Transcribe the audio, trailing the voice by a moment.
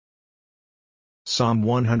Psalm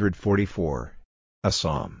 144. A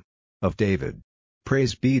Psalm of David.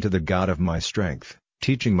 Praise be to the God of my strength,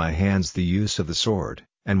 teaching my hands the use of the sword,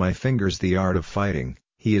 and my fingers the art of fighting.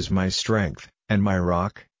 He is my strength, and my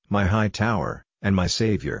rock, my high tower, and my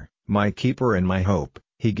Savior, my keeper and my hope.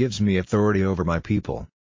 He gives me authority over my people.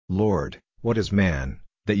 Lord, what is man,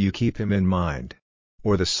 that you keep him in mind?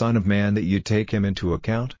 Or the son of man that you take him into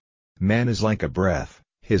account? Man is like a breath,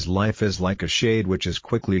 his life is like a shade which is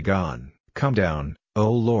quickly gone. Come down,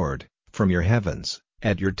 O Lord, from your heavens,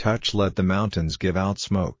 at your touch let the mountains give out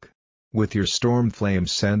smoke. With your storm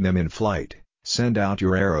flames send them in flight, send out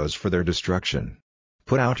your arrows for their destruction.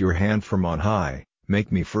 Put out your hand from on high, make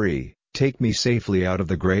me free, take me safely out of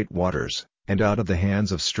the great waters, and out of the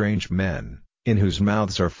hands of strange men, in whose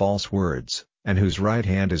mouths are false words, and whose right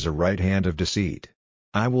hand is a right hand of deceit.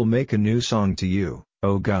 I will make a new song to you,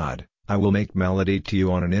 O God. I will make melody to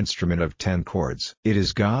you on an instrument of 10 chords. It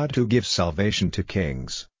is God who gives salvation to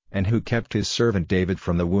kings, and who kept his servant David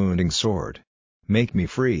from the wounding sword. Make me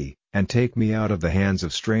free, and take me out of the hands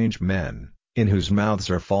of strange men, in whose mouths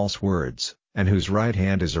are false words, and whose right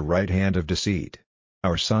hand is a right hand of deceit.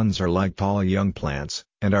 Our sons are like tall young plants,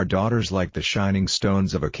 and our daughters like the shining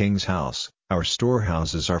stones of a king's house. Our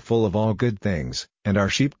storehouses are full of all good things, and our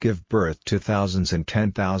sheep give birth to thousands and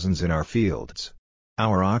 10,000s in our fields.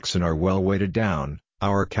 Our oxen are well weighted down,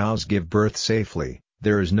 our cows give birth safely,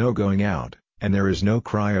 there is no going out, and there is no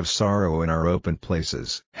cry of sorrow in our open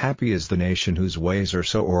places. Happy is the nation whose ways are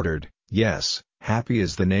so ordered, yes, happy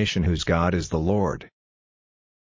is the nation whose God is the Lord.